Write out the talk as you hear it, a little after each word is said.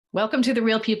Welcome to the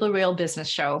Real People, Real Business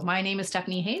Show. My name is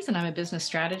Stephanie Hayes, and I'm a business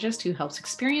strategist who helps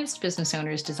experienced business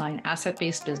owners design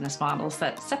asset-based business models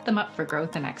that set them up for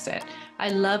growth and exit. I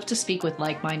love to speak with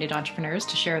like-minded entrepreneurs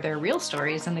to share their real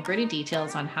stories and the gritty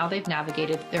details on how they've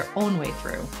navigated their own way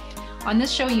through. On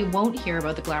this show, you won't hear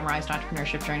about the glamorized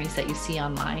entrepreneurship journeys that you see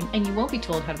online, and you won't be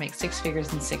told how to make six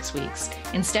figures in 6 weeks.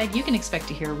 Instead, you can expect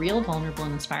to hear real, vulnerable,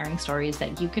 and inspiring stories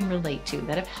that you can relate to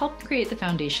that have helped create the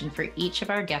foundation for each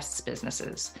of our guests'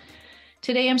 businesses.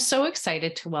 Today, I'm so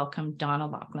excited to welcome Donna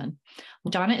Loughlin.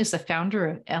 Donna is the founder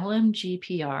of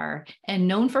LMGPR and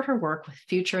known for her work with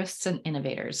futurists and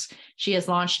innovators. She has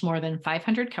launched more than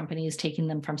 500 companies, taking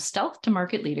them from stealth to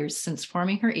market leaders since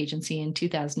forming her agency in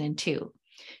 2002.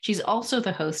 She's also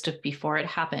the host of Before It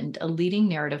Happened, a leading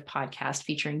narrative podcast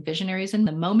featuring visionaries and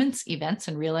the moments, events,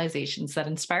 and realizations that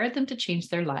inspired them to change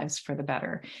their lives for the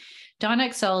better. Donna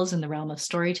excels in the realm of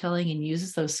storytelling and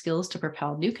uses those skills to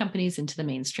propel new companies into the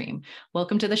mainstream.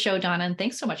 Welcome to the show, Donna, and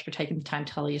thanks so much for taking the time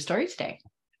to tell your story today.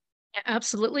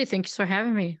 Absolutely. Thanks for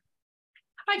having me.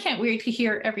 I can't wait to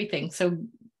hear everything. So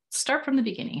start from the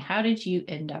beginning. How did you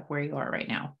end up where you are right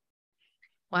now?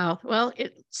 Wow. Well,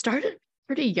 it started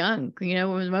pretty young.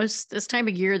 This time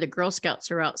of year, the Girl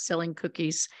Scouts are out selling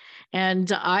cookies. And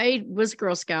I was a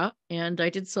Girl Scout and I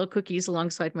did sell cookies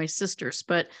alongside my sisters.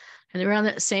 But around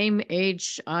that same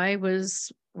age, I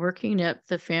was working at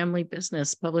the family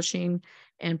business, publishing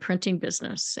and printing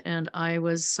business. And I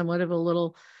was somewhat of a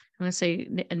little, I'm going to say,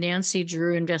 a Nancy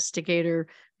Drew investigator.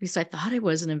 At least I thought I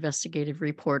was an investigative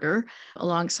reporter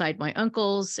alongside my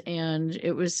uncles. And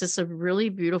it was just a really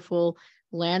beautiful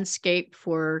landscape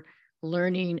for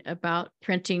learning about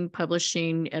printing,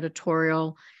 publishing,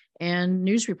 editorial, and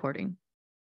news reporting.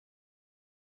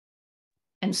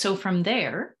 And so from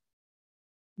there,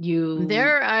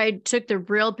 I took the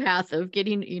real path of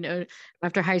getting,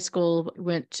 after high school,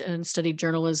 went and studied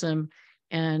journalism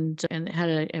and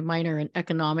had a minor in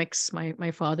economics. My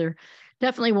father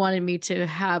definitely wanted me to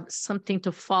have something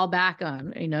to fall back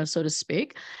on, so to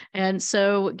speak. And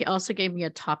so it also gave me a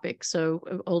topic.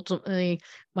 So ultimately,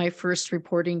 my first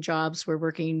reporting jobs were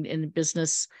working in the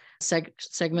business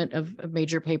segment of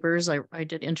major papers. I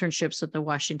did internships at the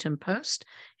Washington Post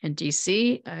in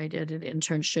DC. I did an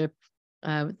internship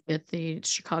at the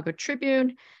Chicago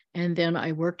Tribune. And then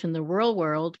I worked in the real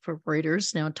world for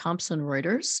Reuters, now Thomson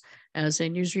Reuters, as a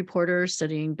news reporter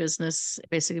studying business,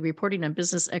 basically reporting on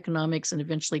business, economics, and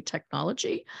eventually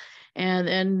technology.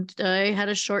 And I had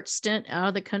a short stint out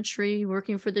of the country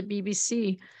working for the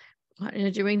BBC,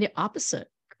 doing the opposite,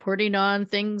 reporting on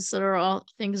things that are all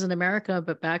things in America,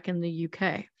 but back in the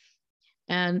UK.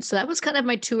 And so that was kind of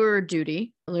my tour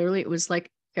duty. Literally, it was like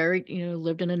carried,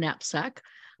 lived in a knapsack,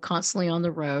 constantly on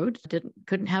the road.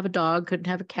 Couldn't have a dog, couldn't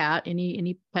have a cat,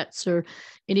 any pets or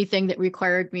anything that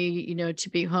required me, to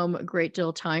be home a great deal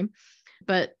of time.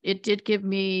 But it did give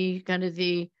me kind of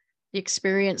the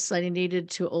experience that I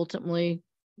needed to ultimately,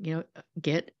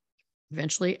 get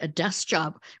eventually a desk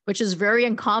job, which is very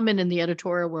uncommon in the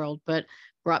editorial world, but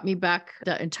brought me back.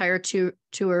 The entire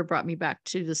tour brought me back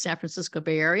to the San Francisco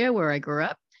Bay Area where I grew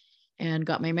up and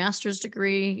got my master's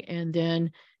degree, and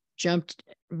then jumped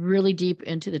really deep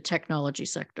into the technology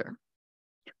sector.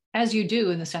 As you do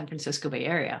in the San Francisco Bay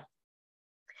Area.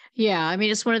 Yeah, I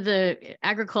mean, it's one of the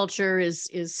agriculture is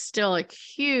still a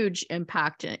huge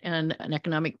impact and an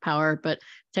economic power, but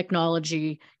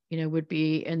technology, would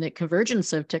be, and the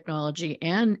convergence of technology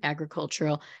and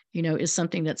agricultural, is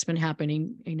something that's been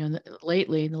happening,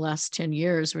 lately in the last 10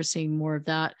 years. We're seeing more of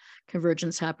that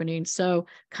convergence happening. So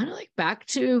kind of like back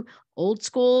to old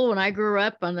school when I grew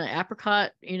up on the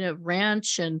apricot,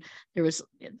 ranch, and there was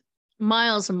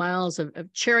miles and miles of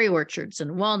cherry orchards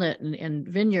and walnut and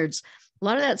vineyards. A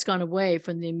lot of that's gone away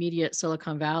from the immediate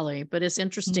Silicon Valley, but it's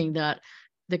interesting that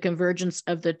the convergence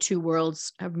of the two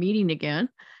worlds are meeting again.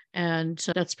 And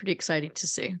that's pretty exciting to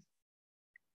see.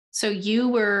 So you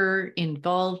were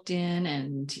involved in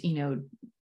and,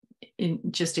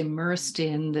 just immersed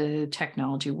in the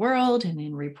technology world and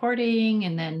in reporting.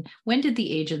 And then when did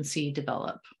the agency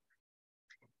develop?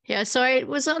 Yeah, so I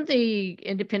was on the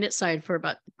independent side for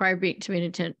about probably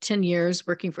 10 years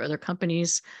working for other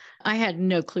companies. I had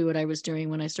no clue what I was doing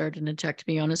when I started in tech, to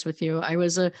be honest with you. I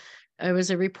was a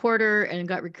reporter and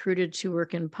got recruited to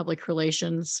work in public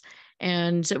relations.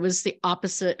 And it was the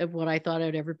opposite of what I thought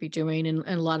I'd ever be doing. And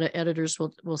a lot of editors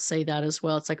will say that as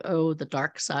well. It's like, oh, the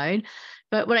dark side.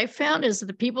 But what I found is that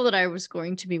the people that I was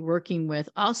going to be working with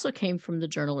also came from the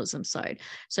journalism side.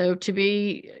 So to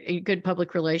be a good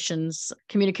public relations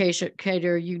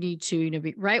communicator, you need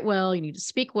to, write well, you need to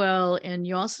speak well, and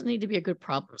you also need to be a good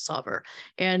problem solver.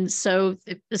 And so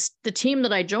the team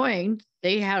that I joined,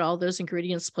 they had all those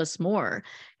ingredients plus more.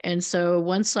 And so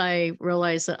once I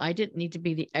realized that I didn't need to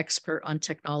be the expert on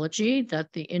technology,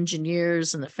 that the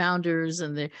engineers and the founders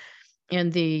and the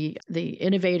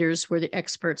innovators were the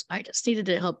experts, I just needed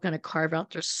to help kind of carve out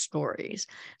their stories.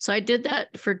 So I did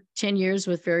that for 10 years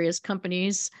with various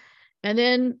companies. And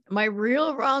then my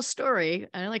real raw story,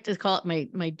 I like to call it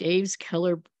my Dave's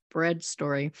Keller bread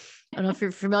story. I don't know if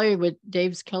you're familiar with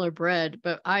Dave's Keller bread,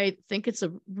 but I think it's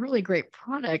a really great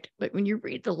product. But when you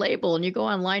read the label and you go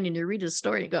online and you read the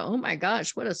story, you go, oh my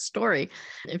gosh, what a story.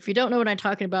 If you don't know what I'm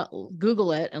talking about,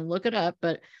 Google it and look it up.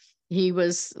 But he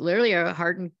was literally a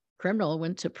hardened criminal,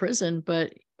 went to prison,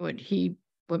 but when he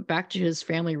went back to his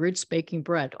family roots baking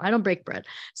bread. I don't bake bread.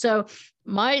 So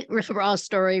my raw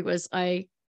story was I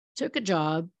took a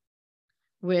job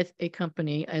with a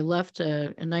company. I left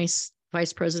a nice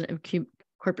vice president of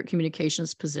corporate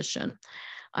communications position.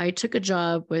 I took a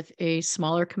job with a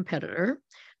smaller competitor.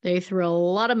 They threw a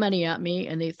lot of money at me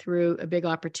and they threw a big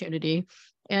opportunity.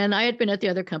 And I had been at the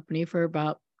other company for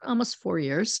about almost 4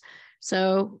 years.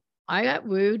 So I got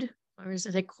wooed, or as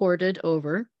they courted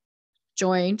over,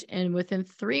 joined, and within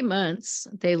 3 months,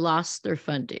 they lost their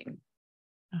funding.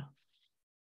 Oh.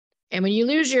 And when you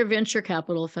lose your venture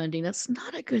capital funding, that's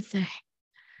not a good thing,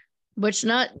 which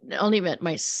not only meant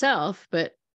myself,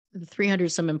 but the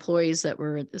 300 some employees that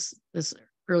were at this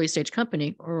early stage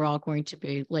company were all going to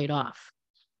be laid off.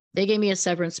 They gave me a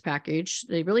severance package.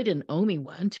 They really didn't owe me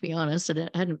one, to be honest. I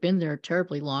hadn't been there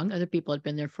terribly long. Other people had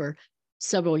been there for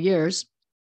several years.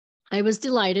 I was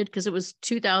delighted because it was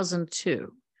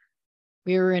 2002.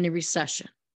 We were in a recession.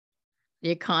 The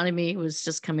economy was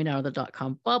just coming out of the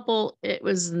dot-com bubble. It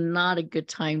was not a good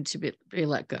time to be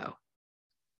let go.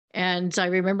 And I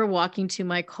remember walking to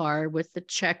my car with the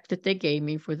check that they gave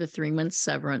me for the 3-month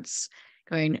severance,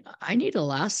 going, I need to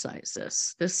last size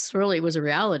this. This really was a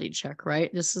reality check,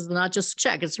 right? This is not just a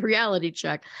check, it's a reality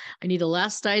check. I need to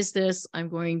last size this. I'm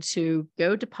going to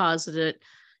go deposit it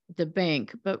at the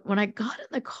bank. But when I got in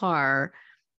the car,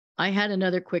 I had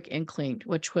another quick inkling,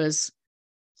 which was,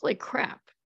 holy crap,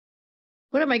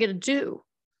 what am I going to do?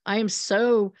 I am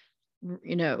so,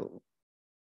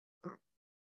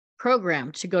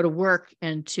 programmed to go to work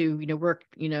and to, work,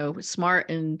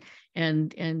 smart and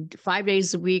 5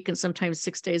 days a week and sometimes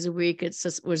 6 days a week. It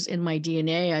just was in my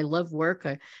DNA. I love work.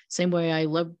 Same way I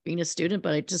love being a student,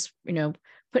 but I just,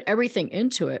 put everything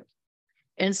into it.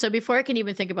 And so before I can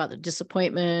even think about the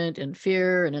disappointment and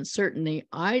fear and uncertainty,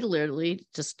 I literally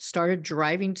just started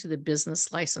driving to the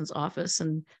business license office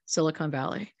in Silicon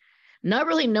Valley, not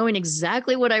really knowing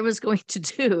exactly what I was going to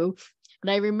do. And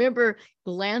I remember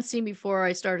glancing before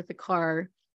I started the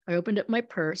car. I opened up my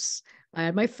purse. I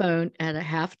had my phone at a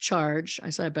half charge.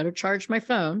 I said, I better charge my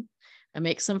phone and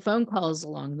make some phone calls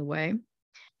along the way.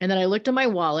 And then I looked at my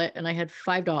wallet and I had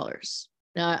 $5.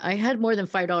 Now, I had more than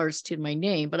 $5 to my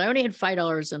name, but I only had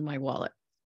 $5 in my wallet.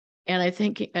 And I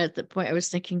think at the point I was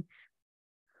thinking,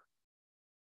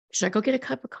 should I go get a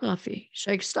cup of coffee?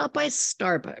 Should I stop by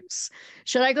Starbucks?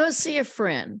 Should I go see a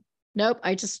friend? Nope.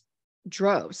 I just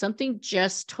drove. Something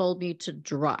just told me to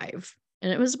drive.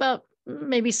 And it was about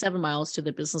maybe 7 miles to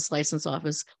the business license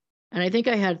office. And I think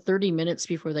I had 30 minutes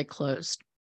before they closed.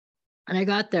 And I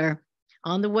got there.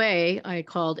 On the way, I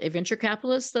called a venture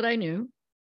capitalist that I knew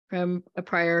from a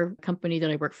prior company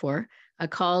that I worked for. I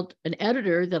called an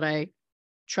editor that I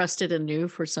trusted and knew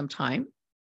for some time.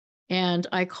 And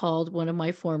I called one of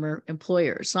my former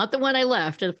employers, not the one I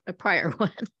left, a prior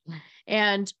one.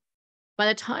 And by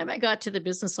the time I got to the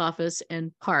business office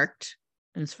and parked,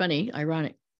 and it's funny,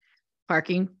 ironic,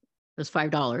 parking was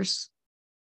 $5.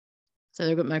 So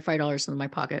they got my $5 in my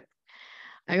pocket.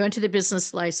 I went to the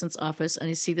business license office and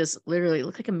I see this literally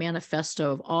look like a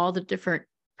manifesto of all the different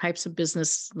types of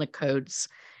business and the codes.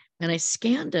 And I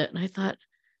scanned it and I thought,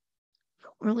 I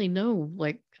don't really know,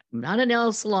 like, I'm not a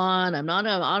nail salon. I'm not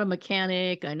an auto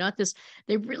mechanic. I'm not this.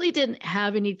 They really didn't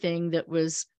have anything that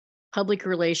was public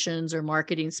relations or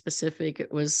marketing specific.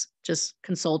 It was just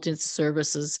consultant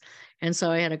services. And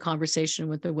so I had a conversation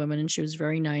with the woman and she was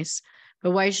very nice.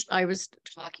 But while I was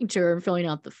talking to her and filling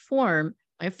out the form,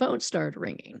 my phone started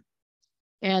ringing.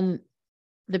 And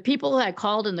the people who had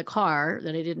called in the car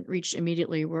that I didn't reach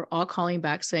immediately were all calling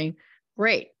back saying,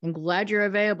 great, I'm glad you're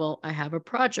available. I have a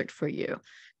project for you.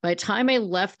 By the time I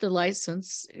left the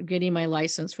license, getting my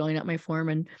license, filling out my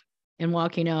form and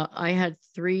walking out, I had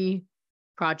 3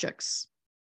 projects.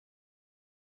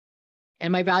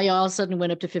 And my value all of a sudden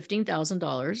went up to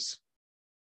 $15,000.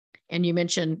 And you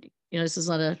mentioned, this is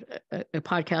not a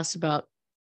podcast about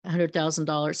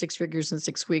 $100,000, six figures in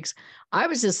 6 weeks. I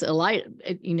was just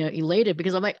elated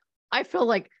because I'm like, I feel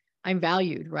like I'm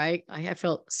valued, right? I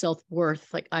felt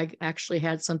self-worth, like I actually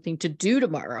had something to do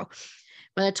tomorrow.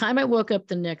 By the time I woke up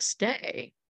the next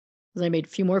day, because I made a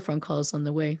few more phone calls on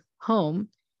the way home,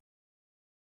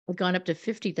 I'd gone up to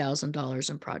 $50,000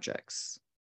 in projects.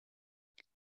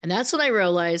 And that's when I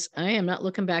realized I am not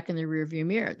looking back in the rearview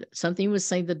mirror. Something was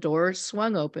saying the door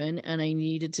swung open and I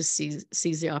needed to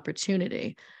seize the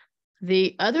opportunity.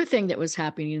 The other thing that was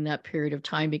happening in that period of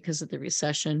time because of the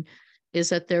recession is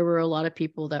that there were a lot of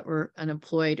people that were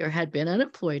unemployed or had been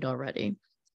unemployed already.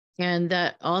 And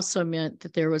that also meant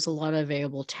that there was a lot of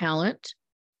available talent.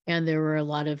 And there were a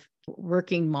lot of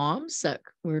working moms that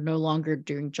were no longer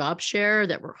doing job share,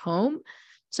 that were home.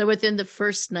 So within the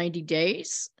first 90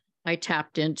 days, I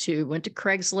went to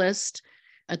Craigslist.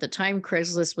 At the time,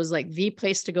 Craigslist was like the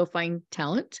place to go find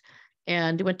talent,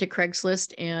 and went to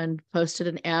Craigslist and posted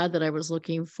an ad that I was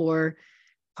looking for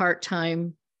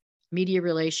part-time media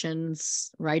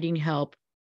relations, writing help.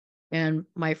 And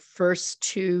my first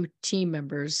 2 team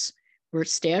members were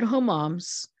stay-at-home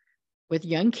moms with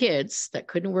young kids that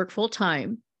couldn't work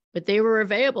full-time, but they were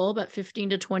available about 15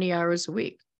 to 20 hours a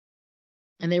week.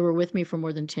 And they were with me for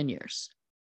more than 10 years.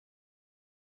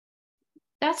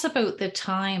 That's about the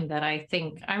time that I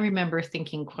remember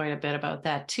thinking quite a bit about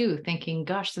that too, thinking,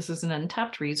 gosh, this is an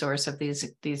untapped resource of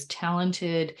these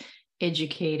talented,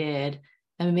 educated,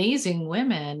 amazing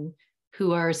women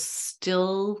who are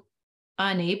still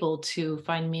unable to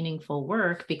find meaningful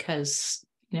work because,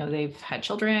 they've had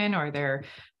children or they're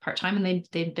part-time and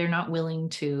they're not willing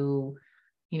to,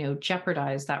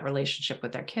 jeopardize that relationship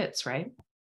with their kids, right?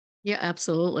 Yeah,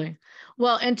 absolutely.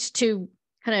 Well, and to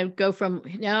kind of go from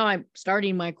now, I'm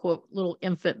starting my quote little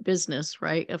infant business,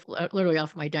 right? Literally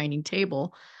off my dining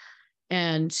table.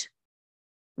 And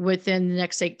within the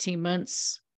next 18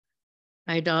 months,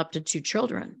 I adopted 2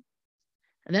 children.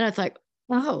 And then I thought,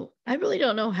 oh, I really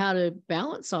don't know how to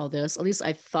balance all this. At least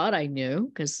I thought I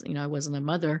knew because, I wasn't a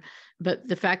mother. But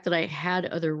the fact that I had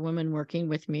other women working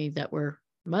with me that were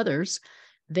mothers,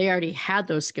 they already had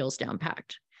those skills down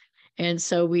packed. And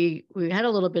so we had a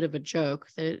little bit of a joke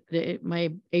that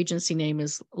my agency name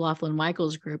is Loughlin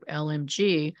Michaels Group,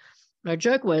 LMG. Our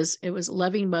joke was, it was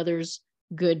Loving Mothers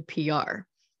Good PR,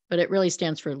 but it really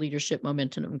stands for Leadership,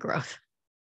 Momentum, and Growth.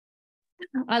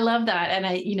 I love that.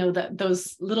 And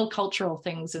those little cultural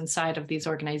things inside of these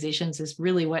organizations is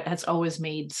really what has always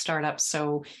made startups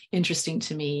so interesting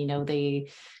to me.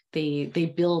 They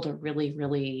build a really,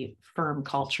 really firm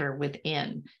culture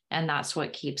within, and that's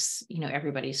what keeps,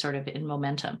 everybody sort of in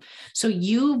momentum. So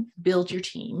you build your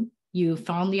team, you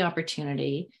found the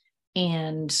opportunity,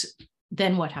 and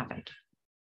then what happened?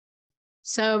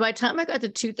 So by the time I got to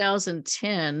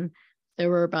 2010, there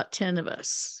were about 10 of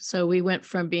us. So we went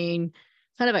from being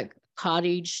kind of a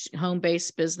cottage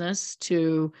home-based business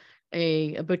to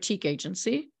a boutique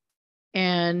agency.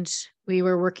 And we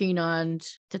were working on, at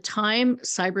the time,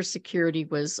 cybersecurity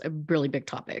was a really big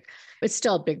topic. It's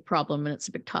still a big problem and it's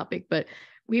a big topic, but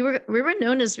we were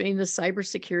known as being the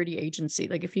cybersecurity agency.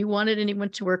 Like if you wanted anyone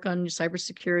to work on your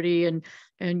cybersecurity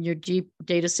and your deep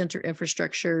data center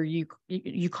infrastructure,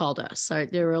 you called us.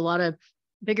 There were a lot of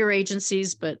bigger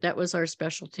agencies, but that was our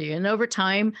specialty. And over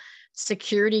time,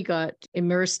 security got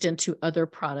immersed into other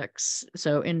products.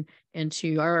 So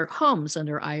into our homes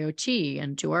under IoT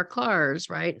and to our cars,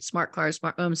 right? Smart cars,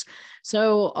 smart homes.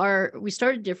 So we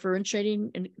started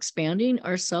differentiating and expanding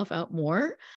ourselves out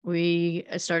more. We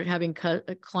started having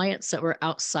clients that were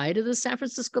outside of the San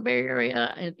Francisco Bay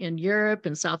Area in Europe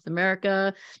and South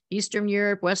America, Eastern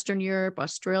Europe, Western Europe,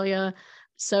 Australia.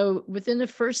 So within the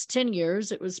first 10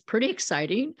 years, it was pretty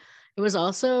exciting. It was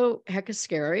also hecka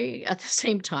scary at the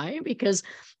same time because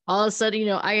all of a sudden,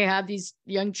 I have these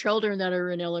young children that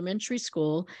are in elementary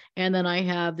school, and then I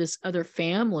have this other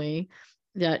family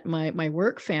that my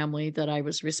work family that I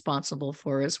was responsible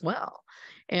for as well.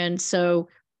 And so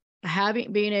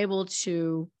being able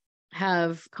to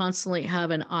constantly have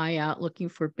an eye out looking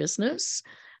for business.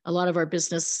 A lot of our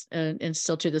business, and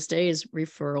still to this day, is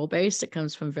referral based. It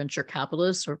comes from venture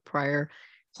capitalists or prior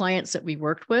clients that we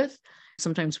worked with.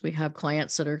 Sometimes we have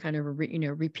clients that are kind of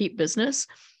repeat business,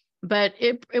 but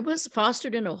it was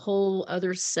fostered in a whole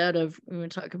other set of, when we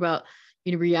talk about,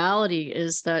 reality,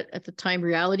 is that at the time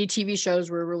reality TV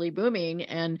shows were really booming,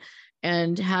 and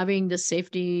having the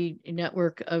safety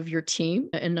network of your team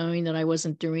and knowing that I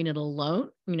wasn't doing it alone,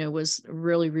 was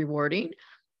really rewarding.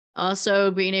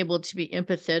 Also, being able to be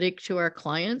empathetic to our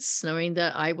clients, knowing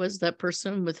that I was that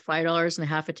person with $5 and a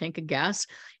half a tank of gas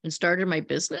and started my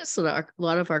business. So that a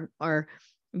lot of our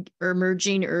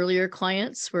emerging earlier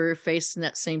clients were facing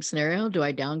that same scenario. Do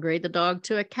I downgrade the dog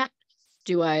to a cat?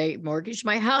 Do I mortgage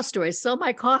my house? Do I sell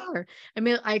my car? I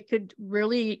mean, I could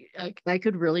really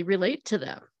relate to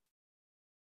them.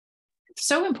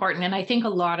 So important. And I think a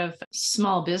lot of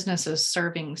small businesses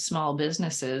serving small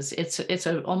businesses, it's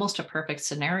almost a perfect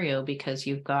scenario because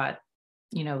you've got,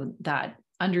 that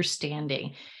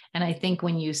understanding. And I think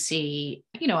when you see,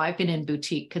 I've been in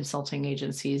boutique consulting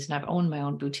agencies and I've owned my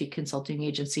own boutique consulting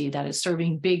agency that is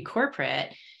serving big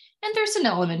corporate. And there's an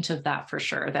element of that for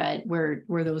sure, that where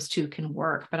those two can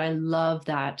work. But I love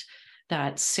that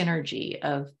synergy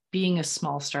of being a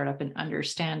small startup and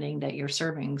understanding that you're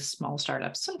serving small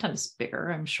startups, sometimes bigger,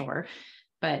 I'm sure,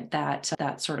 but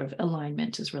that sort of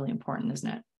alignment is really important, isn't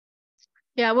it?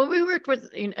 Yeah, well, we worked with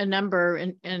a number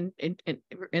in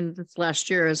this last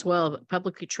year as well,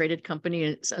 publicly traded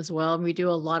companies as well. And we do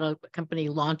a lot of company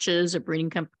launches of bringing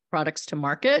products to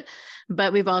market,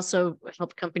 but we've also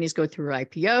helped companies go through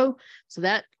IPO. So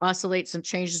that oscillates and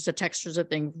changes the textures of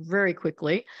things very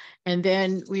quickly. And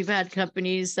then we've had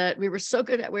companies that we were so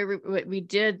good at what we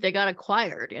did, they got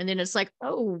acquired. And then it's like,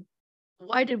 oh,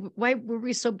 why were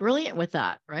we so brilliant with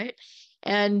that? Right.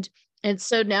 And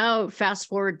so now fast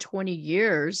forward 20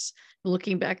 years,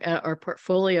 looking back at our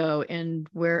portfolio and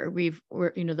where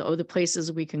the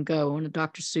places we can go. One of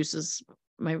Dr. Seuss's,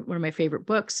 one of my favorite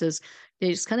books is they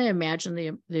just kind of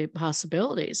imagine the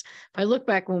possibilities. If I look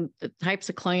back on the types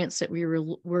of clients that we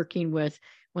were working with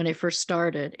when I first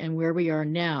started and where we are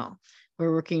now,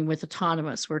 we're working with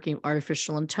autonomous, working with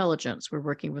artificial intelligence. We're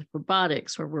working with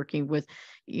robotics. We're working with,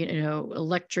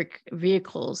 electric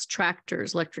vehicles,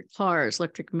 tractors, electric cars,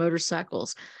 electric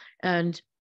motorcycles, and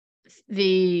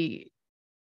the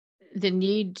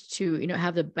need to,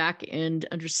 have the back end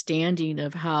understanding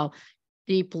of how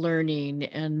deep learning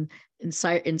and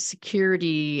insight and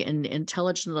security and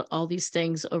intelligence, all these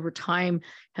things over time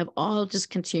have all just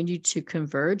continued to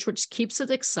converge, which keeps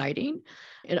it exciting.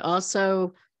 It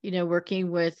also,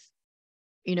 working with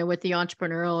the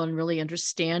entrepreneurial and really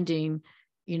understanding,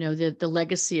 the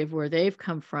legacy of where they've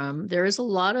come from. There is a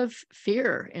lot of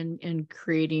fear in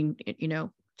creating,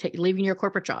 leaving your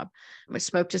corporate job. I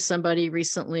spoke to somebody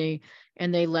recently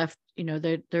and they left,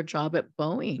 their job at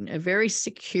Boeing, a very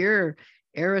secure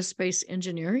aerospace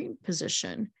engineering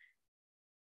position,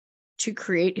 to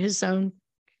create his own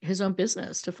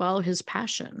business, to follow his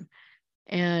passion.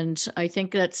 And I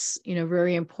think that's,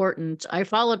 very important. I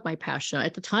followed my passion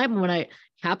at the time when it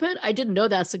happened. I didn't know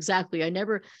that's exactly.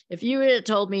 If you had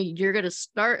told me you're going to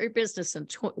start your business in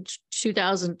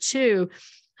 2002,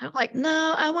 I'm like,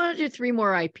 no, I want to do 3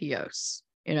 more IPOs.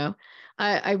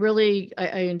 I really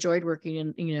enjoyed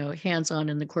working in, hands-on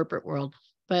in the corporate world,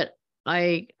 but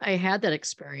I had that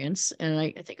experience and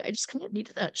I think I just kind of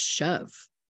needed that shove.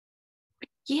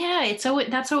 Yeah,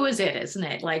 that's always it, isn't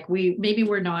it? Like maybe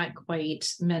we're not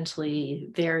quite mentally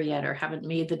there yet or haven't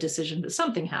made the decision, but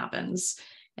something happens.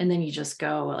 And then you just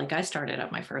go, like I started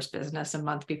up my first business a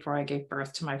month before I gave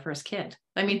birth to my first kid.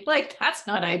 I mean, like that's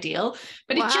not ideal,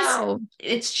 but wow.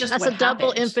 it's just that's what a double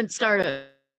happened. Infant startup.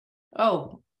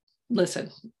 Oh,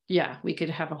 listen, yeah, we could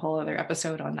have a whole other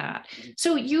episode on that.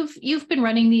 So you've been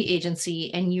running the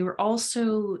agency and you're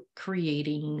also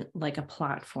creating like a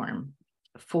platform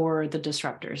for the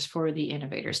disruptors, for the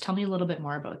innovators. Tell me a little bit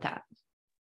more about that.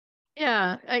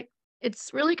 Yeah,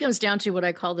 it's really comes down to what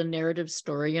I call the narrative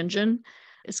story engine.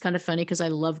 It's kind of funny because I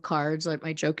love cars.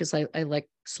 My joke is I like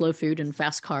slow food and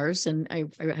fast cars, and I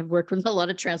have worked with a lot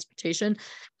of transportation.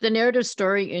 The narrative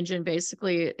story engine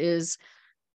basically is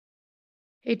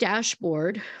a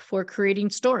dashboard for creating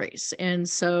stories. And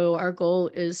so our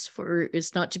goal is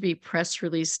not to be press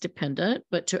release dependent,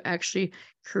 but to actually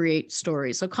create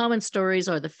stories. So common stories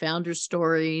are the founder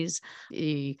stories,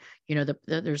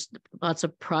 there's lots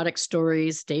of product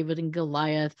stories, David and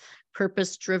Goliath,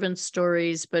 purpose-driven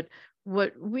stories. But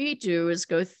what we do is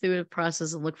go through the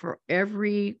process and look for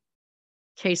every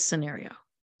case scenario,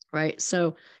 right?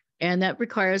 So, and that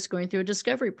requires going through a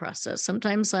discovery process.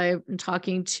 Sometimes I'm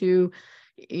talking to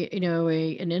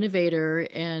an innovator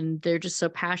and they're just so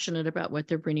passionate about what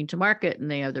they're bringing to market and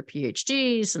they have their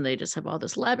PhDs and they just have all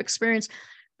this lab experience,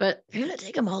 but I'm going to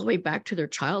take them all the way back to their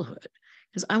childhood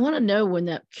because I want to know when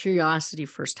that curiosity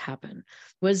first happened.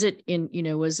 Was it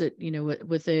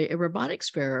with a robotics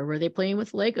fair, or were they playing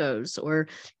with Legos, or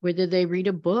whether they read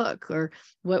a book, or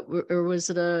was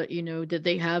it did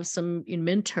they have some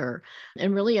mentor,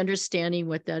 and really understanding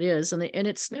what that is. And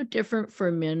it's no different for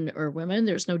men or women.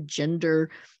 There's no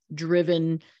gender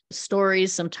driven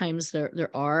stories. Sometimes there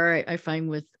are, I find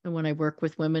with when I work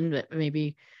with women that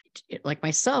maybe like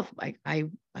myself, I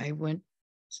went,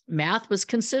 math was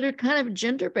considered kind of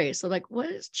gender-based. So like, what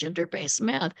is gender-based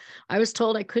math? I was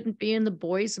told I couldn't be in the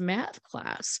boys' math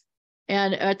class.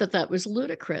 And I thought that was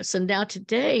ludicrous. And now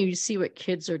today you see what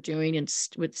kids are doing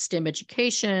with STEM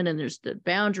education, and there's the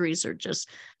boundaries are just,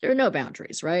 there are no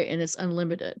boundaries, right? And it's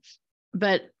unlimited.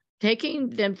 But taking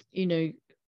them,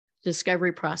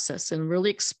 discovery process and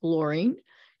really exploring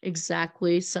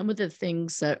exactly some of the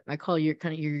things that I call your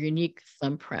kind of your unique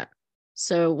thumbprint.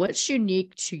 So what's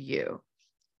unique to you?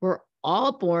 We're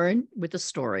all born with a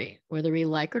story, whether we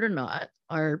like it or not.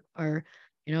 I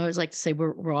always like to say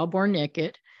we're all born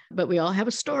naked, but we all have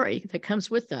a story that comes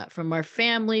with that, from our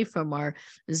family, from our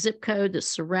zip code, the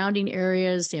surrounding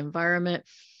areas, the environment.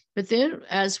 But then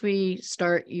as we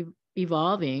start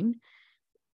evolving,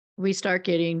 we start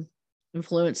getting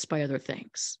influenced by other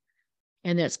things.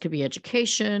 And that could be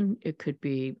education. It could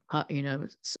be,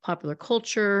 popular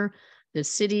culture, the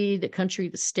city, the country,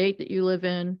 the state that you live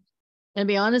in. And to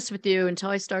be honest with you, until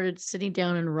I started sitting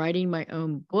down and writing my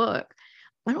own book,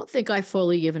 I don't think I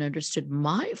fully even understood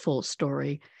my full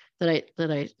story that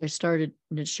I started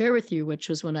to share with you, which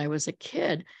was when I was a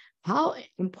kid, how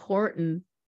important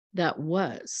that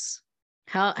was,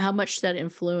 how much that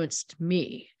influenced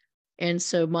me. And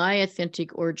so my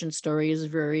authentic origin story is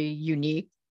very unique.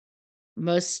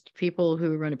 Most people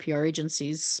who run a PR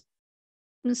agencies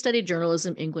study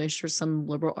journalism, English, or some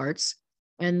liberal arts,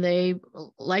 and they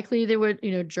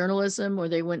would, journalism, or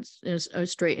they went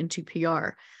straight into PR.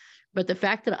 But the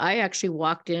fact that I actually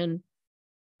walked in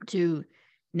to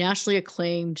nationally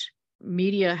acclaimed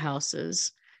media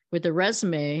houses with a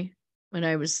resume when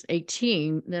I was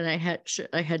 18, then I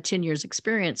had 10 years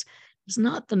experience, is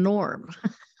not the norm.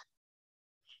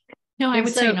 No, I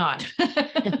would say not.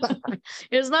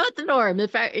 It's not the norm. In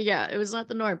fact, yeah, it was not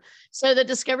the norm. So the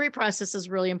discovery process is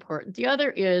really important. The other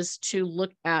is to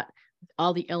look at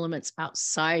all the elements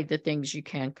outside the things you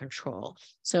can control.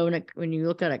 So when you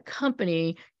look at a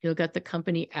company, you look at the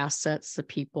company assets, the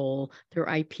people, their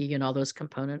IP, and all those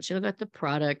components. You look at the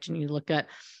product, and you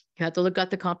have to look at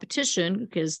the competition,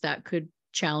 because that could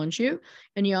challenge you.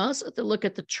 And you also have to look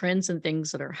at the trends and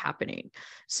things that are happening.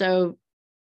 So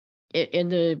in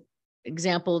the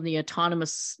example, in the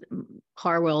autonomous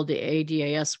car world, the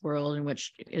ADAS world, in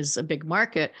which is a big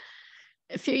market,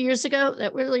 a few years ago,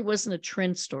 that really wasn't a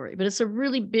trend story, but it's a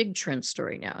really big trend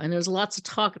story now. And there's lots of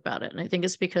talk about it. And I think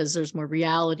it's because there's more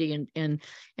reality, and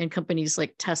companies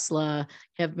like Tesla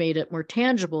have made it more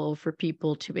tangible for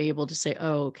people to be able to say,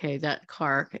 oh, okay, that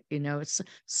car, it's a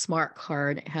smart car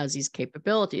and it has these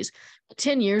capabilities.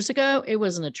 10 years ago, it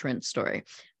wasn't a trend story.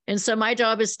 And so my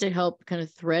job is to help kind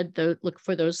of look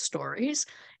for those stories.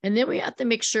 And then we have to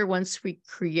make sure, once we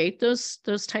create those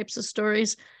types of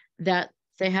stories, that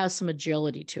they have some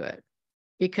agility to it.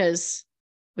 Because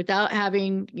without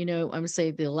having, I would say,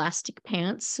 the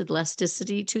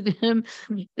elasticity to them,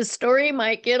 the story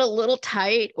might get a little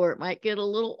tight, or it might get a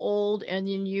little old, and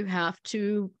then you have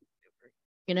to,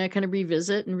 kind of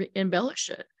revisit and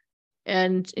embellish it.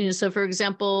 And, so for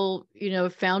example, a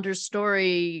founder's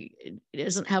story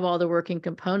doesn't have all the working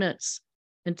components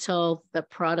until the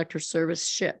product or service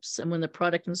ships. And when the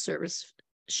product and service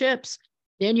ships,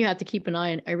 then you have to keep an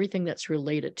eye on everything that's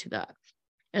related to that.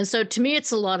 And so to me,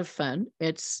 it's a lot of fun.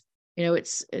 It's,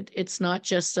 it's not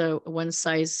just a one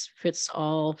size fits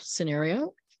all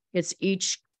scenario. It's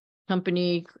each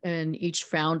company and each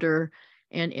founder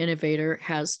and innovator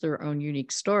has their own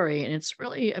unique story. And it's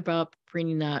really about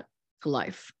bringing that to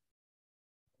life.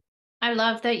 I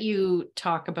love that you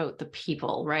talk about the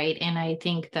people, right? And I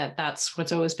think that that's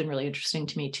what's always been really interesting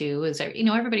to me too, is that,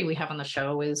 everybody we have on the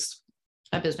show is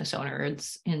a business owner.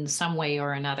 It's in some way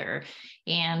or another,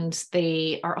 and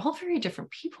they are all very different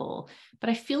people,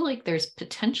 but I feel like there's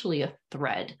potentially a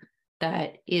thread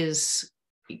that is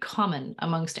common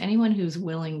amongst anyone who's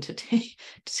willing to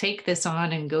take this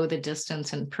on and go the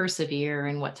distance and persevere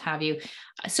and what have you.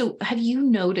 So have you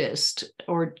noticed,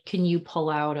 or can you pull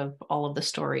out of all of the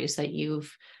stories that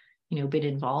you've been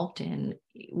involved in,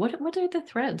 what are the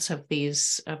threads of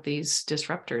these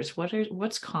disruptors?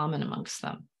 What's common amongst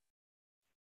them?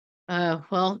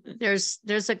 Well, there's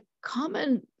a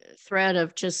common thread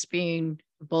of just being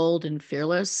bold and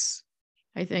fearless.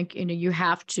 I think you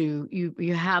have to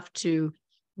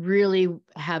really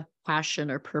have passion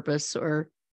or purpose, or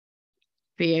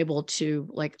be able to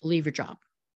leave your job,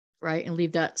 right, and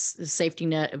leave that safety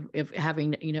net of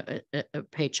having a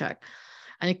paycheck.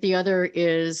 I think the other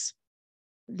is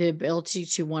the ability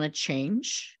to want to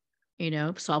change,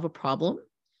 solve a problem.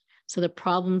 So the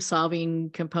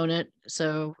problem-solving component,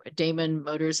 so Damon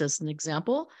Motors, as an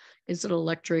example, is an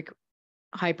electric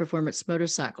high-performance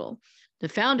motorcycle. The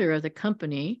founder of the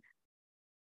company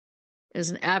is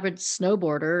an avid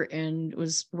snowboarder and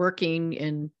was working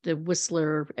in the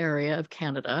Whistler area of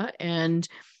Canada. And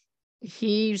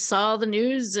he saw the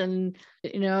news and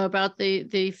about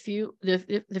the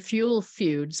fuel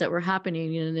feuds that were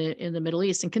happening in the Middle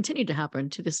East and continue to happen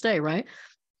to this day, right?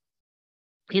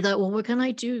 He thought, well, what can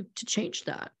I do to change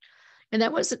that? And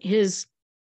that wasn't his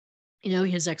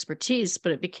expertise,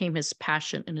 but it became his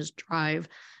passion and his drive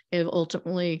of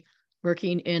ultimately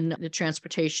working in the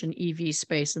transportation EV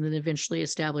space and then eventually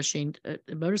establishing a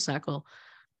motorcycle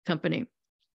company.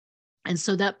 And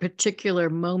so that particular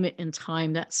moment in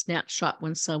time, that snapshot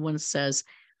when someone says,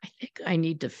 I think I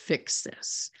need to fix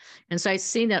this. And so I've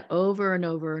seen that over and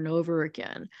over and over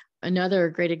again. Another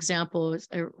great example is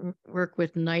I work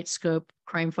with Nightscope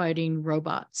crime fighting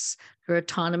robots. They're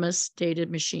autonomous data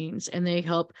machines, and they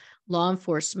help law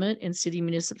enforcement and city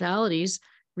municipalities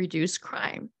reduce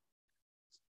crime.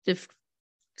 The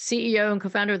CEO and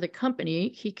co-founder of the company,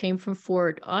 he came from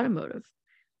Ford Automotive.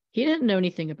 He didn't know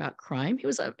anything about crime. He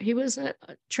was a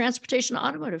transportation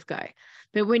automotive guy.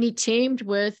 But when he teamed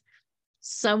with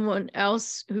someone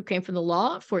else who came from the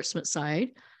law enforcement side,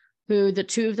 who the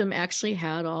two of them actually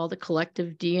had all the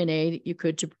collective DNA that you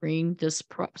could to bring this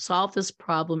solve this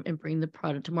problem and bring the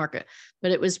product to market.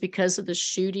 But it was because of the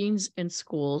shootings in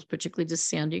schools, particularly the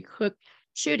Sandy Hook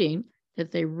shooting,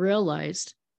 that they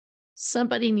realized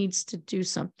somebody needs to do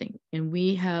something, and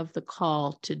we have the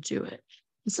call to do it.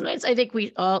 And sometimes I think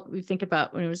we think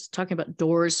about, when I was talking about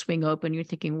doors swing open, you're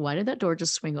thinking, why did that door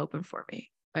just swing open for me?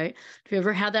 Right? Have you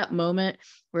ever had that moment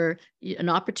where an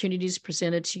opportunity is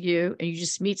presented to you and you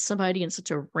just meet somebody in such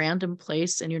a random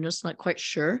place and you're just not quite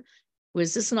sure,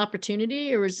 was this an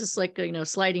opportunity or was this like a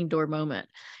sliding door moment?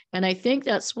 And I think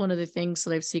that's one of the things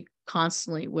that I've seen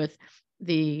constantly with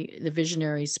the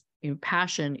visionaries'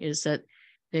 passion, is that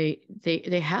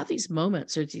they have these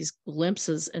moments or these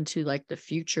glimpses into like the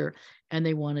future, and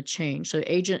they want to change. So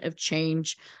agent of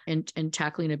change and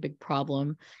tackling a big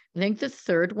problem. I think the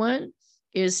third one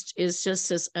is just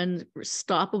this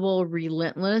unstoppable,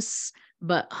 relentless,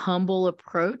 but humble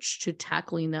approach to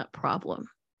tackling that problem.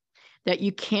 That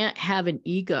you can't have an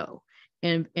ego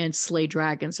and slay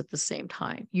dragons at the same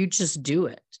time. You just do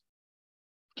it.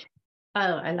 Oh,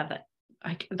 I love that.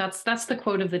 That's the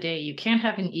quote of the day. You can't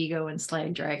have an ego and slay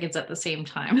dragons at the same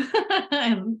time.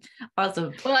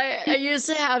 Awesome. Well, I used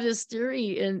to have this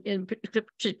theory, in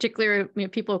particular,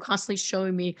 people constantly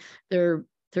showing me their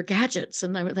gadgets,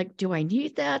 and I'm like, do I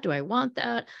need that? Do I want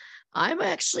that? I'm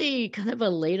actually kind of a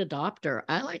late adopter.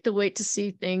 I like to wait to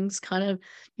see things kind of,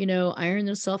 iron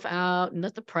themselves out and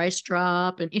let the price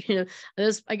drop. And,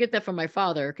 I get that from my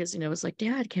father because, it's like,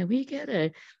 Dad, can we get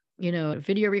a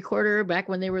video recorder back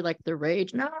when they were like the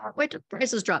rage? No, wait till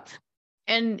prices drop.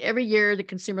 And every year the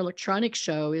Consumer Electronics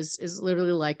Show is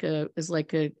literally like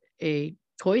a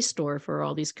toy store for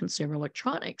all these consumer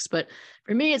electronics. But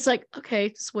for me, it's like, okay,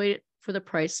 just wait for the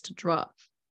price to drop.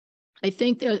 I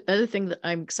think the other thing that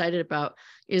I'm excited about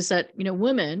is that,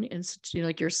 women, and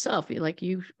like yourself, like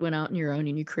you went out on your own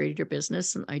and you created your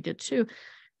business, and I did too.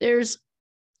 There's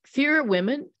fewer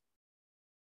women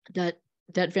that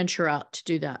venture out to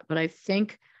do that. But I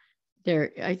think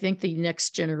the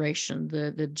next generation,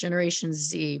 the Generation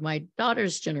Z, my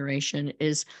daughter's generation,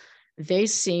 they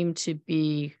seem to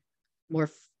be more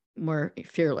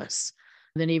fearless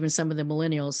than even some of the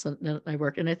millennials that I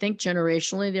work. And I think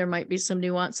generationally, there might be some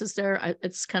nuances there.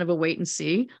 It's kind of a wait and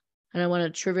see. I don't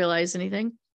want to trivialize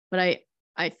anything, but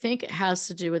I think it has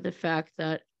to do with the fact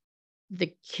that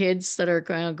the kids that are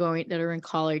going, that are in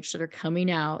college, that are coming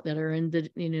out, that are in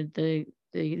the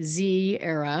Z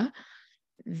era,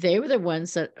 they were the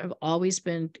ones that have always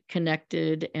been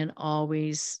connected and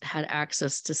always had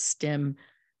access to STEM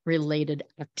related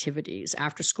activities,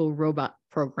 after school robot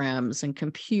programs and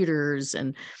computers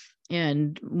and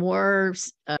more,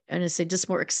 and I say just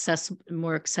more access.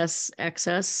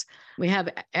 We have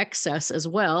excess as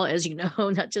well, as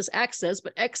not just access,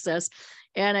 but excess.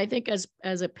 And I think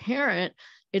as a parent,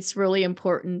 it's really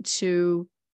important to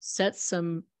set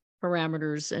some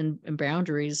parameters and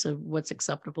boundaries of what's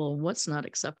acceptable and what's not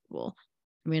acceptable.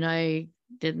 I mean, I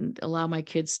didn't allow my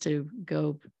kids to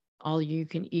go all you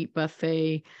can eat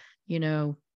buffet,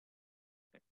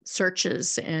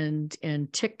 searches and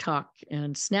TikTok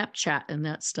and Snapchat and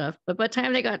that stuff. But by the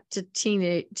time they got to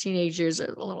teenagers, it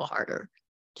was a little harder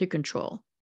to control.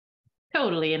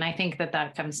 Totally. And I think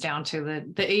that comes down to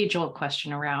the age-old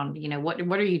question around, what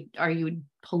are you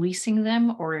policing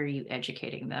them, or are you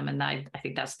educating them? And I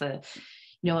think that's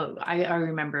I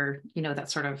remember,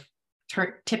 that sort of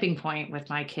tipping point with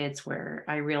my kids where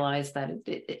I realized that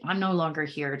I'm no longer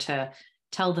here to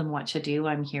tell them what to do.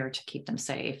 I'm here to keep them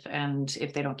safe. And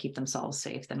if they don't keep themselves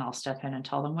safe, then I'll step in and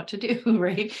tell them what to do.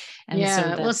 Right. And so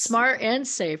Yeah, well, that's, smart and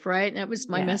safe, right? And that was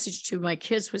my yeah. message to my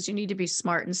kids was you need to be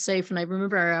smart and safe. And I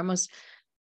remember I almost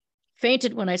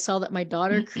fainted when I saw that my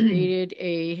daughter created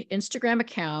a Instagram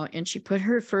account and she put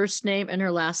her first name and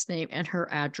her last name and her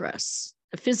address,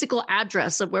 the physical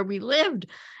address of where we lived.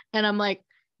 And I'm like,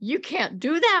 you can't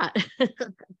do that.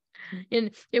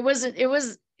 And it was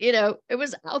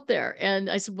out there. And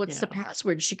I said, what's the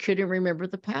password? She couldn't remember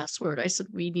the password. I said,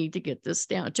 we need to get this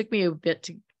down. It took me a bit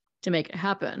to make it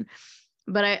happen.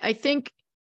 But I think,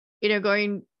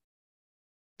 going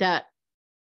that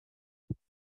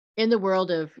in the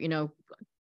world of,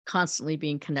 constantly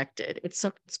being connected, it's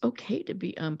okay to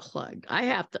be unplugged. I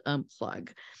have to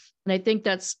unplug. And I think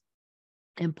that's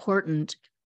important.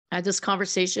 I had this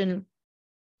conversation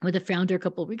with a founder a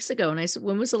couple of weeks ago. And I said,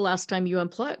 when was the last time you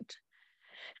unplugged?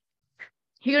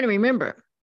 He couldn't remember.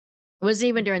 It wasn't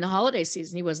even during the holiday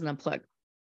season. He wasn't unplugged.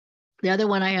 The other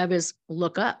one I have is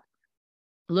look up,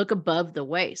 look above the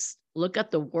waist, look at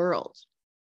the world.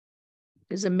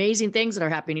 There's amazing things that are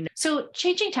happening. So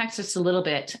changing tactics just a little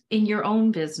bit in your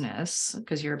own business,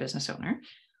 because you're a business owner,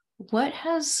 what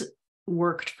has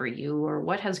worked for you or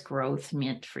what has growth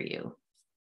meant for you?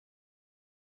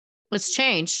 What's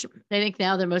changed? I think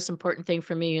now the most important thing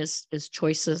for me is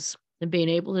choices and being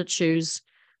able to choose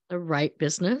the right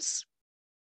business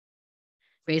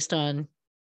based on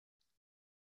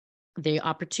the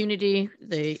opportunity.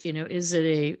 Is it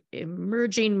a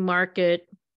emerging market,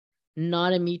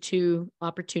 not a Me Too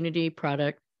opportunity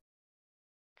product?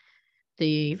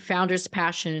 The founder's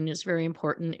passion is very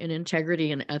important in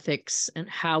integrity and ethics and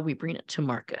how we bring it to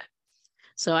market.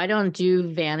 So I don't do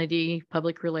vanity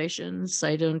public relations.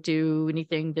 I don't do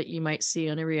anything that you might see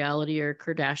on a reality or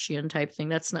Kardashian type thing.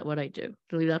 That's not what I do.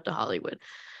 Leave that to Hollywood.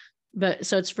 But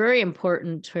so it's very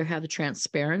important to have the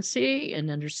transparency and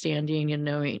understanding and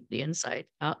knowing the inside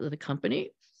out of the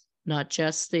company, not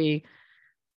just the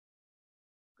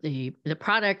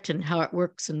product and how it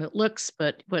works and it looks,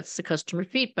 but what's the customer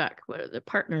feedback? What are the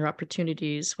partner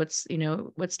opportunities? What's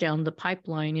down the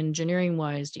pipeline engineering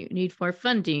wise? Do you need more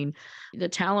funding? The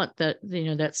talent that,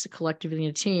 that's collectively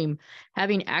a team,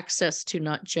 having access to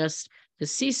not just the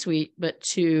C-suite, but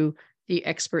to the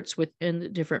experts within the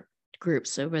different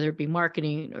groups. So whether it be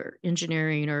marketing or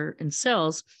engineering or in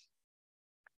sales,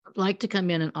 I'd like to come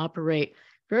in and operate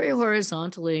very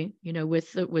horizontally,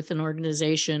 with an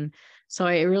organization. So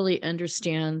I really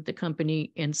understand the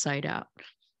company inside out.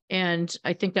 And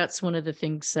I think that's one of the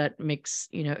things that makes,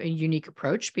 a unique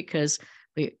approach, because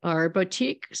we are a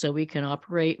boutique. So we can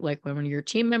operate like one of your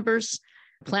team members,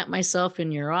 plant myself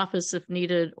in your office if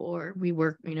needed, or we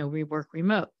work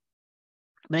remote.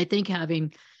 But I think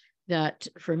having that,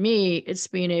 for me, it's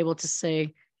being able to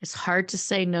say, it's hard to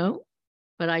say no,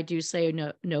 but I do say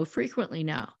no frequently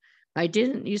now. I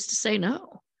didn't used to say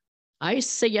no. I used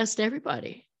to say yes to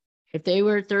everybody. If they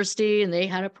were thirsty and they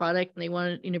had a product and they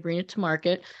wanted, bring it to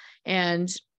market,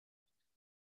 and,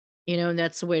 and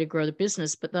that's the way to grow the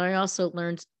business. But then I also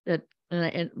learned that,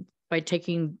 and by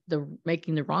making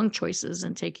the wrong choices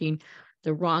and taking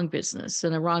the wrong business,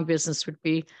 and the wrong business would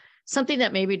be something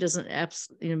that maybe doesn't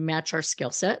match our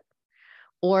skill set,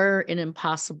 or an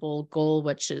impossible goal,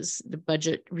 which is the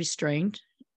budget restrained.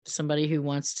 Somebody who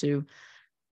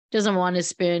doesn't want to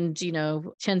spend,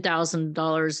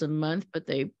 $10,000 a month, but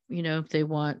they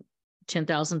want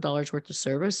 $10,000 worth of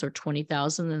service, or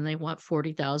 20,000, and they want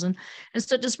 40,000. And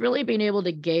so just really being able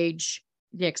to gauge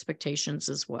the expectations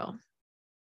as well.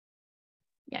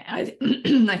 Yeah,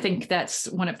 I think that's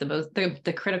one of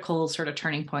the critical sort of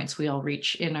turning points we all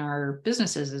reach in our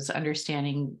businesses, is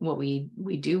understanding what we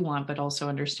do want, but also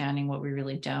understanding what we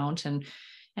really don't. And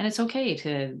it's okay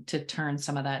to turn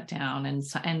some of that down,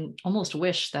 and almost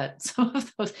wish that some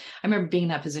of those, I remember being in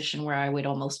that position where I'd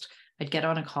get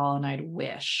on a call and I'd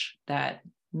wish that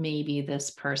maybe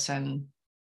this person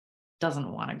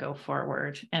doesn't want to go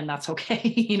forward, and that's okay.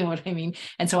 You know what I mean?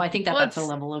 And so I think that's a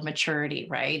level of maturity,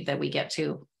 right, that we get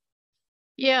to.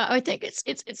 Yeah, I think it's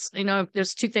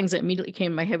there's two things that immediately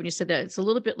came to my head when you said that. It's a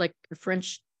little bit like a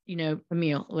French, a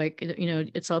meal, like,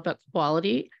 it's all about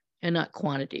quality and not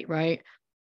quantity, right?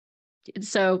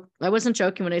 So I wasn't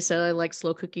joking when I said I like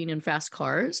slow cooking and fast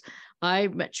cars. I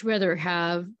much rather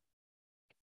have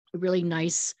a really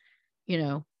nice,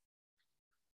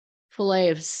 fillet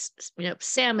of,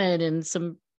 salmon and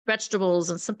some vegetables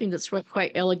and something that's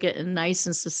quite elegant and nice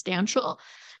and substantial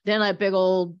than a big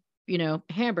old,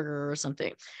 hamburger or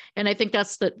something. And I think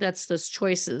that's those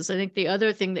choices. I think the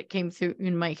other thing that came through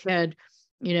in my head,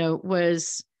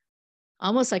 was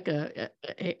almost like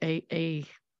a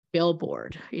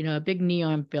billboard, a big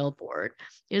neon billboard,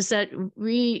 is that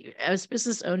we as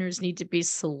business owners need to be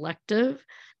selective.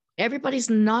 Everybody's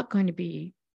not going to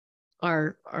be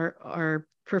our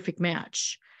perfect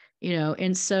match,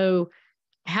 and so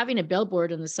having a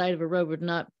billboard on the side of a road would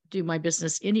not do my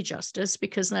business any justice,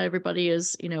 because not everybody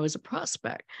is a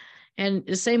prospect. And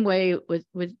the same way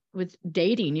with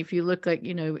dating, if you look at,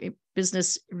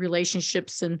 business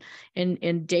relationships and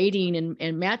dating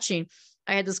and matching.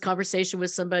 I had this conversation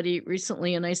with somebody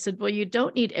recently, and I said, well, you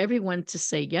don't need everyone to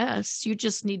say yes. You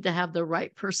just need to have the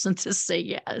right person to say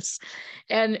yes.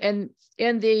 And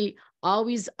the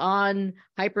always on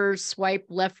hyper swipe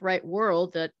left, right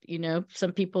world that,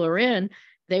 some people are in,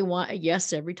 they want a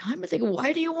yes every time. I think,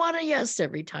 why do you want a yes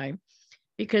every time?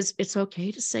 Because it's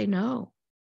okay to say no.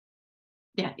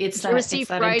 Yeah, Did you ever see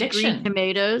Fried addiction. Green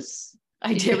Tomatoes?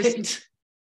 I did.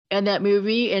 And that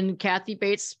movie, and Kathy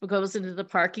Bates goes into the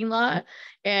parking lot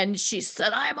and she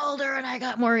said, I'm older and I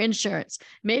got more insurance.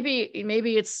 Maybe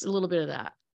it's a little bit of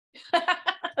that.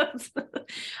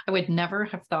 I would never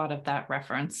have thought of that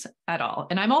reference at all.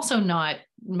 And I'm also not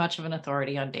much of an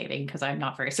authority on dating because I'm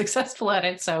not very successful at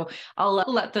it. So I'll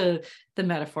let the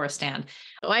metaphor stand.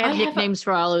 I have nicknames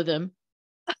for all of them.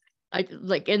 I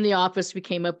like in the office, we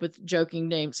came up with joking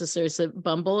names. So there's a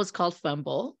Bumble is called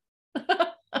Fumble.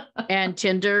 And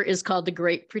Tinder is called The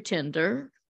Great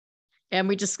Pretender. And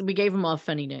we gave them all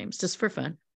funny names just for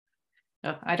fun.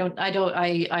 Oh,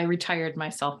 I retired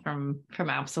myself from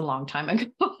apps a long time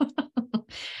ago.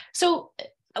 So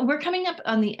we're coming up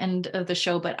on the end of the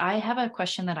show, but I have a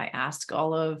question that I ask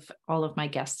all of my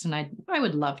guests, and I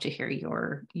would love to hear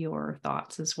your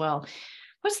thoughts as well.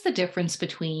 What's the difference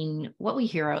between what we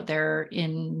hear out there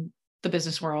in the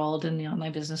business world and the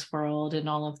online business world and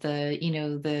all of the,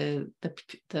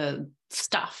 the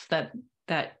stuff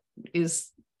that is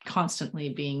constantly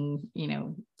being,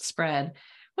 spread?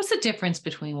 What's the difference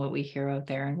between what we hear out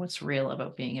there and what's real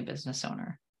about being a business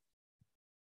owner?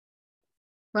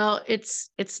 Well, it's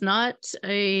not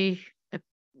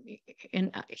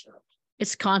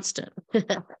it's constant.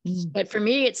 But for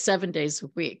me, it's 7 days a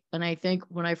week. And I think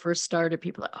when I first started,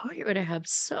 people are like, oh, you're going to have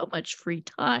so much free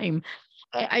time.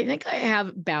 I think I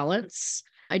have balance.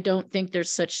 I don't think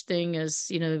there's such thing as,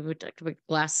 we talked about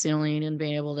glass ceiling and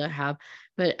being able to have,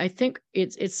 but I think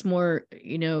it's more,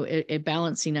 a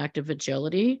balancing act of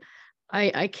agility.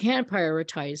 I can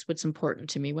prioritize what's important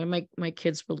to me. When my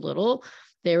kids were little,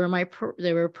 they were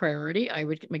a priority. I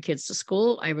would get my kids to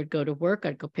school. I would go to work.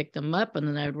 I'd go pick them up, and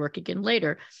then I would work again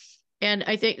later. And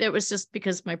I think that was just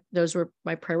because those were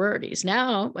my priorities.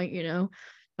 Now,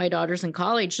 my daughter's in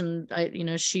college, and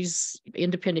she's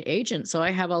independent agent, so I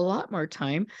have a lot more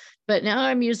time. But now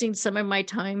I'm using some of my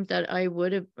time that I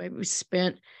would have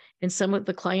spent in some of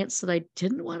the clients that I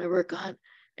didn't want to work on,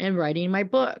 and writing my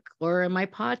book or in my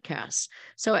podcast.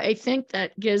 So I think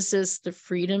that gives us the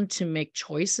freedom to make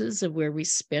choices of where we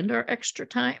spend our extra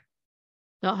time.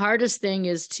 The hardest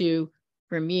thing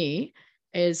for me,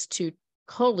 is to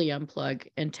totally unplug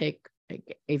and take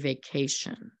a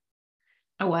vacation.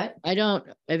 A what? A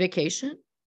vacation?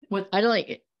 What? I don't like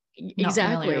it.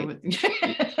 Exactly.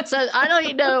 So I don't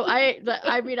even know. I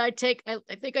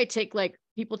think I take, like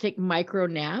people take micro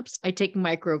naps. I take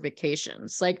micro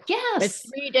vacations. Like, yes, a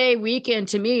 3-day weekend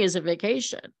to me is a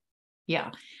vacation.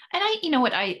 Yeah. And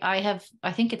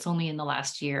I think it's only in the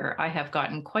last year I have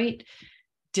gotten quite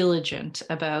diligent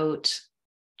about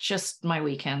just my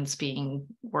weekends being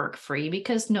work free,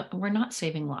 because we're not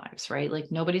saving lives, right?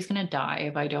 Like, nobody's going to die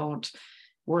if I don't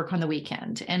work on the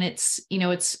weekend. And it's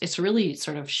really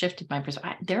sort of shifted my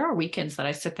perspective. There are weekends that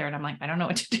I sit there and I'm like, I don't know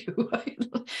what to do.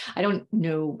 I don't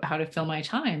know how to fill my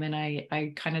time. And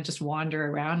I kind of just wander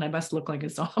around. I must look like a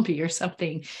zombie or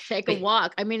something. Take a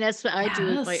walk. I mean, that's what I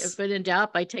do. Yes. If I'm in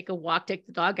doubt, I take a walk, take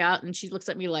the dog out, and she looks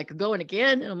at me like, going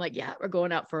again? And I'm like, yeah, we're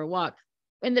going out for a walk.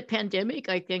 In the pandemic,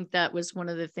 I think that was one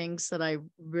of the things that I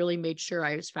really made sure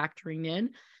I was factoring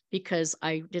in, because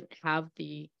I didn't have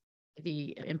the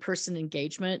in-person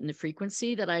engagement and the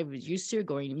frequency that I was used to,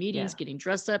 going to meetings, getting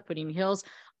dressed up, putting heels.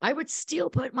 I would still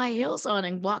put my heels on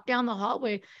and walk down the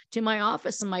hallway to my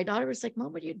office. And my daughter was like,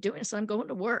 Mom, what are you doing? So I'm going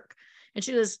to work. And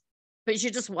she was, but she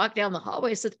just walked down the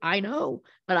hallway. I said, I know,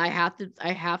 but I have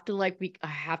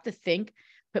to think,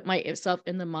 put myself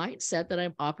in the mindset that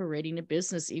I'm operating a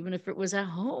business, even if it was at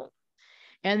home.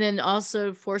 And then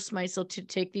also force myself to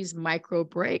take these micro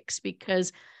breaks,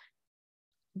 because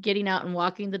getting out and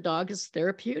walking the dog is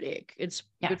therapeutic. It's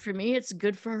good for me. It's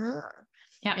good for her.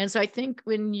 Yeah. And so I think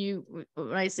when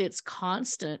I say it's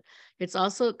constant, it's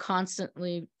also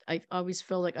constantly, I always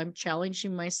feel like I'm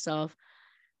challenging myself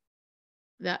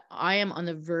that I am on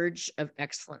the verge of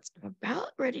excellence. I'm about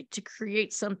ready to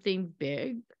create something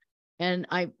big. And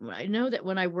I know that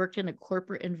when I worked in a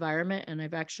corporate environment, and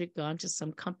I've actually gone to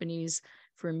some companies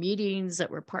for meetings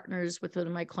that were partners with one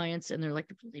of my clients, and they're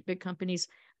like really big companies,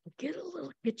 I get a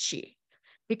little itchy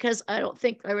because I don't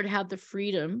think I would have the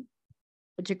freedom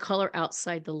to color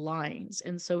outside the lines.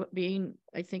 And so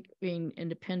I think being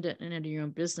independent and into your own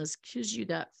business gives you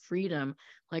that freedom,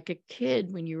 like a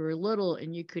kid when you were little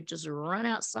and you could just run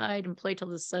outside and play till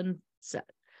the sun set.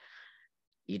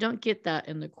 You don't get that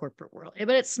in the corporate world, but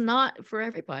it's not for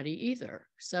everybody either.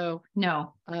 So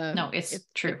no, it's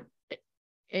true.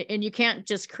 And you can't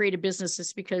just create a business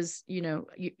just because, you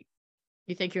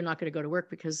think you're not going to go to work,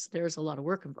 because there's a lot of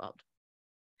work involved.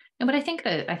 No, but I think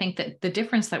that the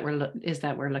difference that is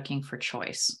that we're looking for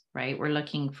choice, right? We're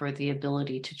looking for the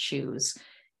ability to choose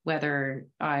whether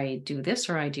I do this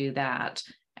or I do that.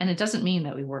 And it doesn't mean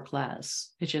that we work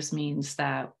less. It just means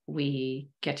that we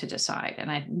get to decide.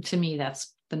 And to me,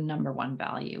 that's the number one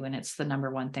value. And it's the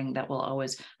number one thing that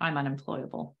I'm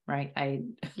unemployable, right?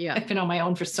 I've been on my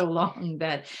own for so long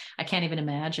that I can't even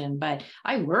imagine, but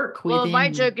I work within. Well,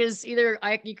 my joke is either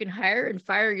you can hire and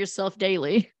fire yourself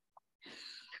daily.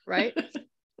 Right?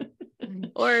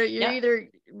 Or you're either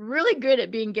really good at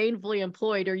being gainfully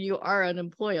employed or you are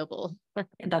unemployable.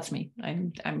 That's me.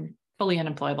 I'm fully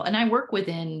unemployable. And I work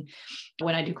when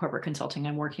I do corporate consulting,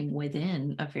 I'm working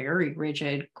within a very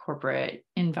rigid corporate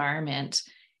environment.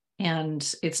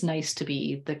 And it's nice to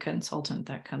be the consultant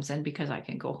that comes in because I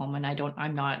can go home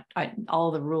and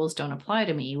all the rules don't apply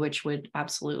to me, which would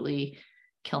absolutely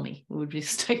kill me. It would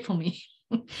stifle me.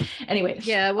 Anyway.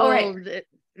 Yeah. Well, all right.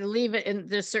 Leave it, and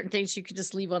there's certain things you could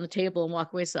just leave on the table and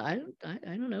walk away. So I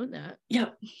don't know that. Yeah,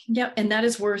 and that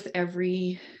is worth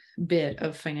every bit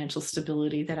of financial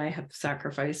stability that I have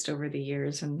sacrificed over the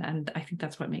years, and I think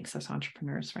that's what makes us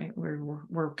entrepreneurs, right?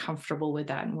 We're comfortable with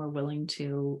that, and we're willing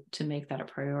to make that a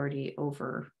priority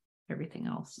over everything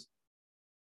else.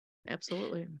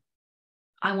 Absolutely.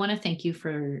 I want to thank you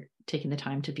for taking the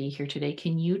time to be here today.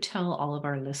 Can you tell all of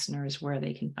our listeners where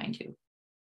they can find you?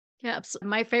 Yeah,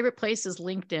 my favorite place is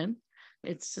LinkedIn.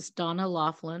 It's just Donna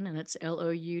Loughlin, and it's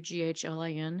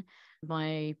Loughlin.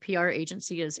 My PR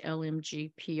agency is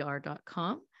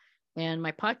lmgpr.com. And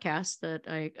my podcast that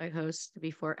I host,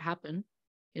 Before It Happened,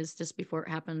 is just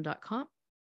beforeithappened.com.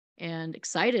 And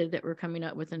excited that we're coming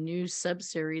up with a new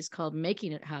sub-series called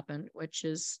Making It Happen, which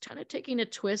is kind of taking a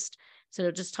twist. Instead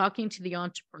of just talking to the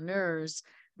entrepreneurs,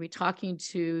 we're talking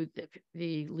to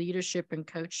the leadership and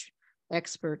coach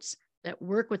experts that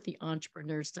work with the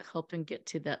entrepreneurs to help them get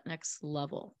to that next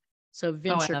level. So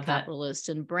venture capitalists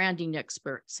and branding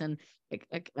experts and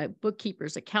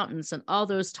bookkeepers, accountants, and all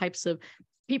those types of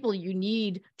people you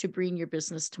need to bring your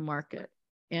business to market.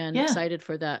 And excited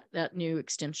for that new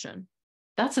extension.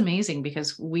 That's amazing,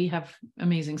 because we have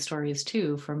amazing stories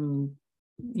too from,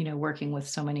 working with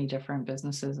so many different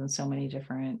businesses and so many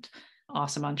different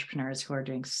awesome entrepreneurs who are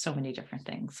doing so many different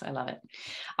things. I love it.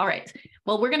 All right.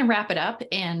 Well, we're going to wrap it up.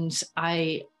 And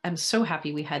I am so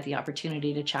happy we had the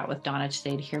opportunity to chat with Donna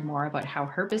today to hear more about how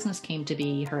her business came to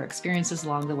be, her experiences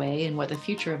along the way, and what the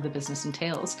future of the business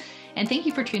entails. And thank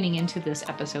you for tuning into this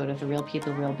episode of the Real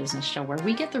People, Real Business Show, where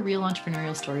we get the real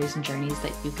entrepreneurial stories and journeys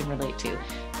that you can relate to.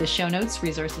 The show notes,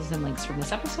 resources, and links from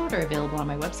this episode are available on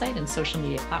my website and social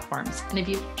media platforms. And if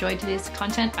you enjoyed today's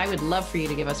content, I would love for you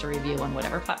to give us a review on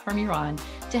whatever platform you're on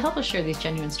to help us share these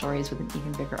genuine stories with an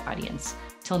even bigger audience.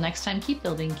 Till next time, keep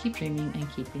building, keep dreaming,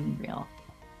 and keep being real.